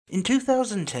In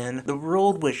 2010, the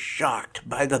world was shocked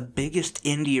by the biggest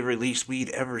indie release we'd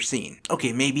ever seen.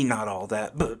 Okay, maybe not all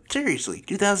that, but seriously,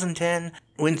 2010,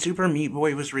 when Super Meat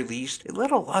Boy was released, it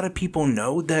let a lot of people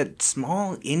know that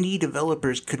small indie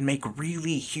developers could make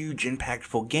really huge,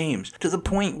 impactful games, to the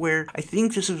point where I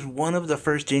think this was one of the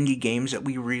first indie games that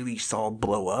we really saw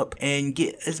blow up and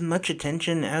get as much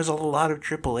attention as a lot of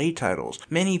AAA titles.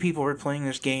 Many people were playing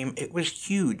this game, it was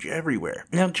huge everywhere.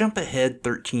 Now jump ahead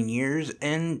 13 years,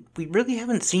 and we really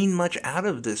haven't seen much out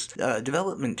of this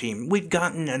development team. We've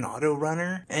gotten an auto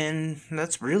runner, and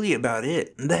that's really about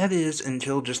it. That is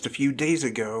until just a few days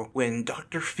ago when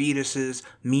Dr. Fetus's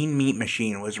Mean Meat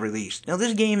Machine was released. Now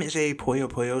this game is a Puyo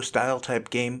Puyo style type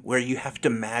game where you have to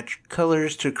match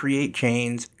colors to create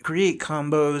chains, create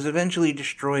combos, eventually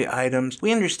destroy items.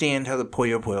 We understand how the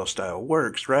Puyo Puyo style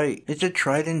works, right? It's a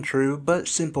tried and true but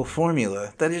simple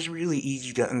formula that is really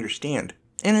easy to understand.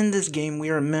 And in this game, we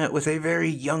are met with a very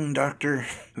young doctor,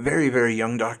 very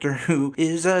young doctor, who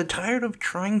is tired of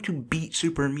trying to beat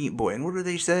Super Meat Boy. And what do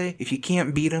they say? If you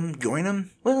can't beat him, join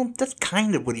him? Well, that's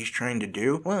kind of what he's trying to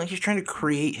do. Well, he's trying to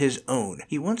create his own.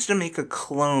 He wants to make a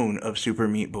clone of Super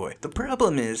Meat Boy. The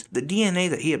problem is, the DNA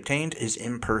that he obtained is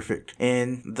imperfect,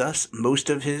 and thus most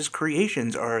of his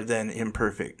creations are then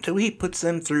imperfect. So he puts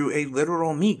them through a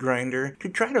literal meat grinder to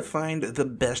try to find the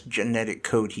best genetic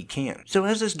code he can. So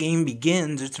as this game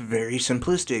begins, it's very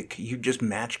simplistic. You just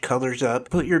match colors up,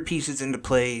 put your pieces into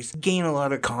place, gain a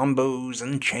lot of combos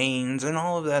and chains and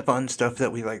all of that fun stuff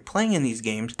that we like playing in these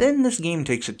games. Then this game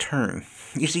takes a turn.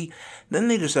 You see, then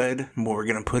they decide, well, we're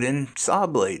going to put in saw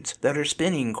blades that are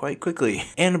spinning quite quickly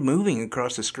and moving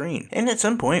across the screen. And at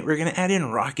some point, we're going to add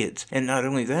in rockets. And not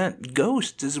only that,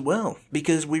 ghosts as well.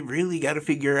 Because we really got to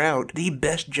figure out the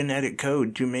best genetic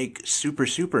code to make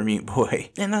Super Meat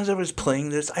Boy. And as I was playing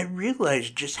this, I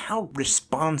realized just how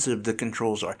responsive the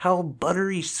controls are. How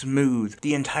buttery smooth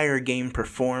the entire game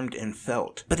performed and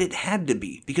felt. But it had to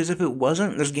be. Because if it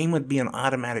wasn't, this game would be an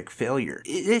automatic failure.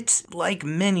 It's like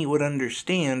many would understand,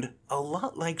 a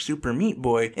lot like Super Meat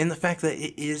Boy in the fact that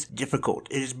it is difficult,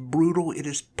 it is brutal, it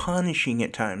is punishing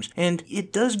at times, and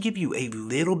it does give you a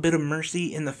little bit of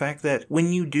mercy in the fact that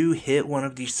when you do hit one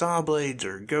of these saw blades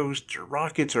or ghosts or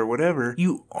rockets or whatever,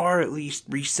 you are at least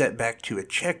reset back to a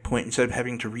checkpoint instead of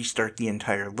having to restart the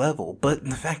entire level. But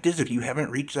the fact is, if you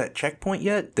haven't reached that checkpoint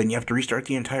yet, then you have to restart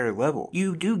the entire level.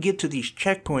 You do get to these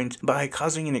checkpoints by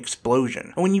causing an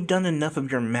explosion. When you've done enough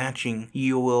of your matching,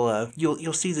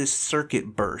 you'll see this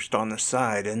circuit burst on the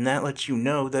side, and that lets you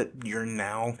know that you're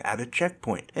now at a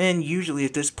checkpoint. And usually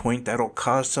at this point, that'll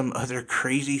cause some other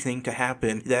crazy thing to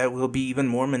happen that will be even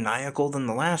more maniacal than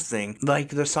the last thing. Like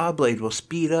the saw blade will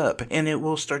speed up, and it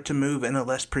will start to move in a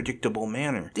less predictable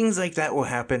manner. Things like that will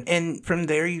happen, and from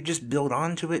there you just build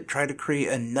onto it, try to create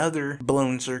another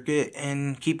blown circuit,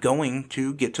 and keep going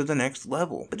to get to the next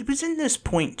level. But it was in this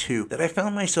point too that I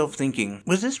found myself thinking,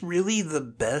 was this really the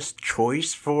best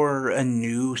choice for a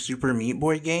new Super Meat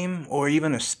Boy game? Or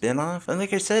even a spin-off? And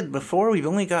like I said before, we've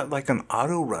only got like an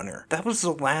auto runner. That was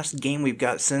the last game we've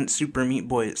got since Super Meat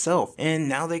Boy itself. And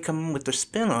now they come with the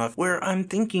spin-off where I'm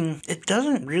thinking it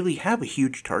doesn't really have a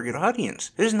huge target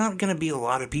audience. There's not going to be a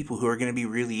lot of people who are going to be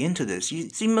really into this. You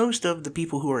see, most of the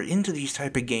people who are into these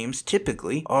type of games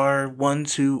typically are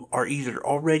ones who are either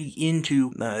already into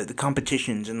the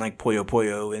competitions and like Puyo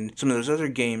Puyo and some of those other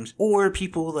games, or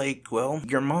people like, well,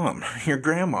 your mom, your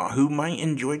grandma, who might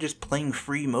enjoy just playing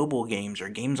free mobile games or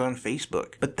games on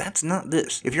Facebook. But that's not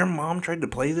this. If your mom tried to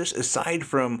play this, aside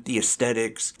from the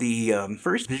aesthetics, the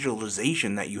first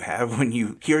visualization that you have when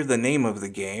you hear the name of the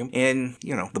game, and,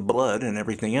 you know, the blood and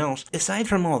everything else, aside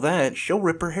from all that, she'll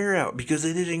rip her hair out because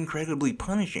it is incredibly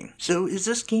punishing. So is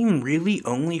this game really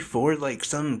only for like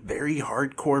some very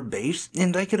hardcore base?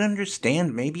 And I could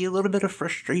understand maybe a little bit of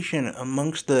frustration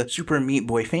amongst the Super Meat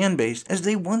Boy fan base as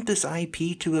they want this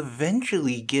IP to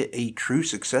eventually get a true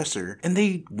successor, and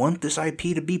they want this IP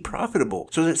to be profitable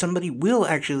so that somebody will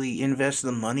actually invest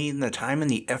the money and the time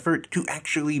and the effort to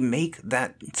actually make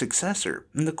that successor.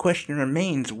 And the question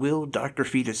remains, will Dr.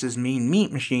 Fetus's Mean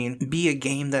Meat Machine be a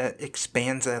game that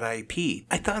expands that IP?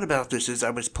 I thought about this as I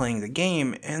was playing the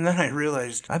game, and then I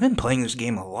realized I've been playing this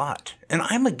game a lot. And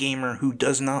I'm a gamer who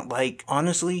does not like,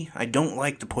 honestly, I don't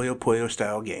like the Puyo Puyo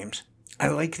style games. I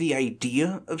like the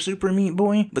idea of Super Meat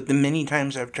Boy, but the many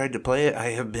times I've tried to play it,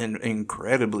 I have been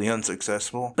incredibly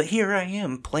unsuccessful. But here I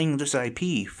am playing this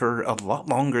IP for a lot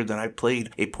longer than I've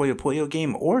played a Puyo Puyo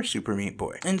game or Super Meat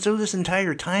Boy. And so this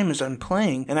entire time as I'm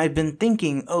playing, and I've been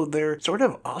thinking, oh, they're sort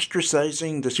of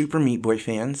ostracizing the Super Meat Boy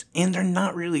fans, and they're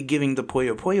not really giving the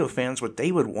Puyo Puyo fans what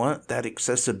they would want, that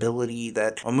accessibility,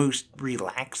 that almost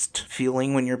relaxed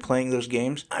feeling when you're playing those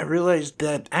games. I realized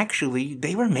that actually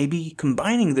they were maybe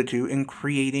combining the two and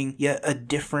creating yet a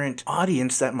different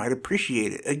audience that might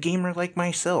appreciate it. A gamer like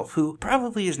myself, who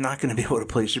probably is not going to be able to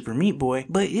play Super Meat Boy,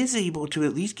 but is able to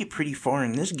at least get pretty far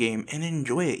in this game and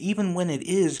enjoy it, even when it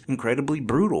is incredibly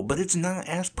brutal, but it's not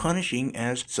as punishing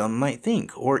as some might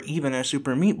think, or even as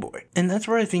Super Meat Boy. And that's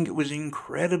where I think it was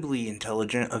incredibly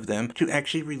intelligent of them to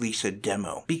actually release a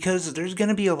demo, because there's going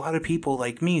to be a lot of people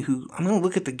like me who, I'm going to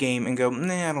look at the game and go,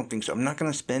 nah, I don't think so. I'm not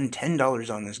going to spend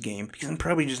 $10 on this game, because I'm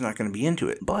probably just not going to be into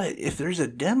it. But if there's a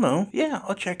demo, yeah,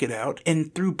 I'll check it out.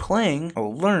 And through playing,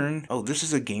 I'll learn, oh, this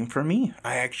is a game for me.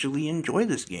 I actually enjoy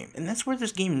this game. And that's where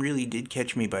this game really did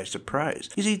catch me by surprise.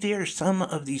 You see, there are some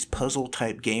of these puzzle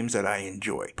type games that I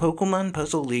enjoy. Pokemon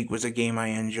Puzzle League was a game I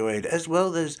enjoyed, as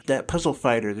well as that Puzzle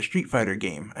Fighter, the Street Fighter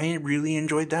game. I really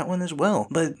enjoyed that one as well.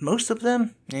 But most of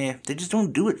them, they just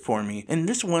don't do it for me. And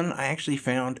this one, I actually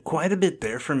found quite a bit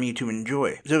there for me to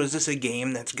enjoy. So is this a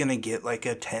game that's gonna get like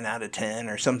a 10 out of 10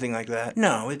 or something like that?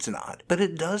 No, it's not. But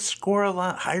it does score a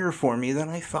lot higher for me than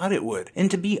I thought it would.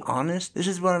 And to be honest, this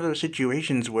is one of those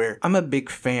situations where I'm a big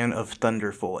fan of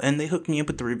Thunderful, and they hooked me up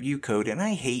with the review code, and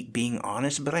I hate being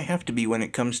honest, but I have to be when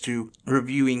it comes to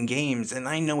reviewing games, and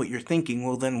I know what you're thinking.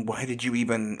 Well, then why did you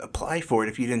even apply for it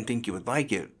if you didn't think you would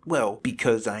like it? Well,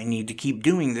 because I need to keep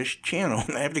doing this channel.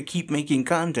 I have to keep making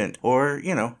content, or,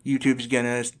 YouTube's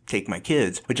gonna take my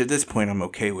kids, which at this point I'm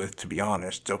okay with, to be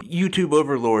honest. So YouTube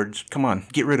overlords, come on,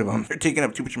 get rid of them. They're taking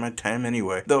up too much of my time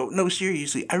anyway. Though, no,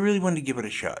 seriously, I really wanted to give it a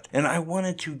shot, and I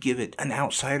wanted to give it an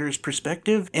outsider's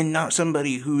perspective, and not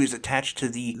somebody who is attached to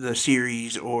the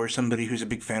series, or somebody who's a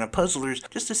big fan of puzzlers,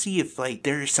 just to see if, like,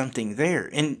 there is something there.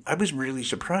 And I was really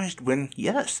surprised when,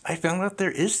 yes, I found out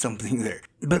there is something there.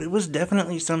 But it was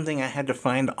definitely something I had to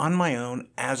find on my own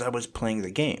as I was playing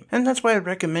the game. And that's why I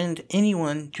recommend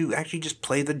anyone to actually just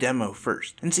play the demo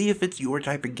first and see if it's your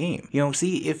type of game.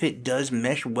 See if it does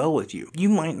mesh well with you. You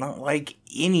might not like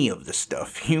any of the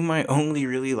stuff. You might only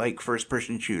really like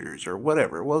first-person shooters or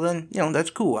whatever. Well then,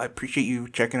 that's cool. I appreciate you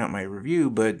checking out my review,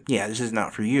 but yeah, this is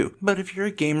not for you. But if you're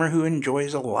a gamer who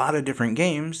enjoys a lot of different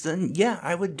games, then yeah,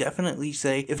 I would definitely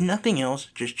say, if nothing else,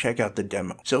 just check out the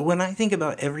demo. So when I think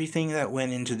about everything that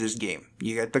went into this game,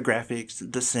 you got the graphics,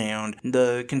 the sound,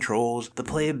 the controls, the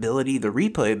playability, the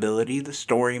replayability, the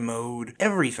story mode,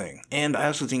 everything. And I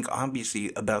also think,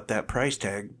 obviously, about that price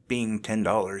tag being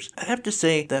 $10. I have to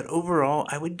say that overall,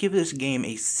 I would give this game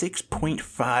a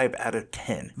 6.5 out of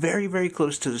 10. Very, very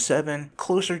close to the 7.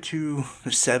 Closer to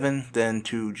the 7 than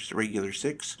to just a regular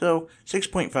 6. So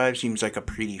 6.5 seems like a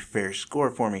pretty fair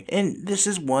score for me. And this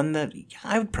is one that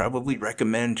I would probably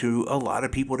recommend to a lot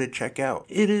of people to check out.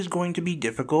 It is going to be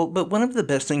difficult, but one of the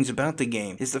best things about the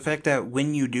game is the fact that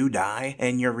when you do die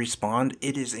and you respawn,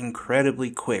 it is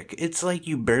incredibly quick. It's like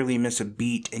you barely miss a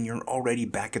beat and you're already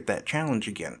back at that challenge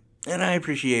again. And I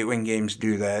appreciate when games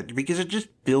do that, because it just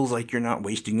feels like you're not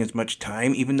wasting as much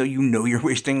time, even though you know you're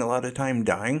wasting a lot of time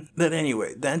dying. But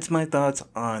anyway, that's my thoughts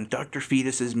on Dr.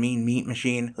 Fetus's Mean Meat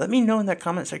Machine. Let me know in that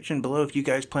comment section below if you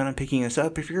guys plan on picking this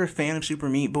up, if you're a fan of Super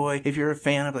Meat Boy, if you're a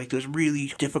fan of like those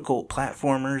really difficult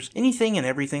platformers, anything and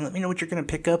everything. Let me know what you're going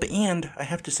to pick up. And I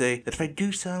have to say that if I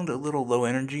do sound a little low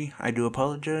energy, I do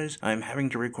apologize. I'm having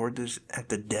to record this at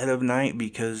the dead of night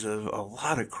because of a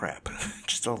lot of crap.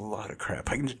 Just a lot of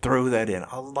crap. I can just throw that in.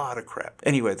 A lot of crap.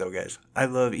 Anyway though, guys, I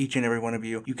love each and every one of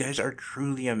you. You guys are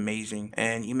truly amazing,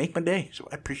 and you make my day, so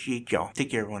I appreciate y'all.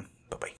 Take care, everyone. Bye-bye.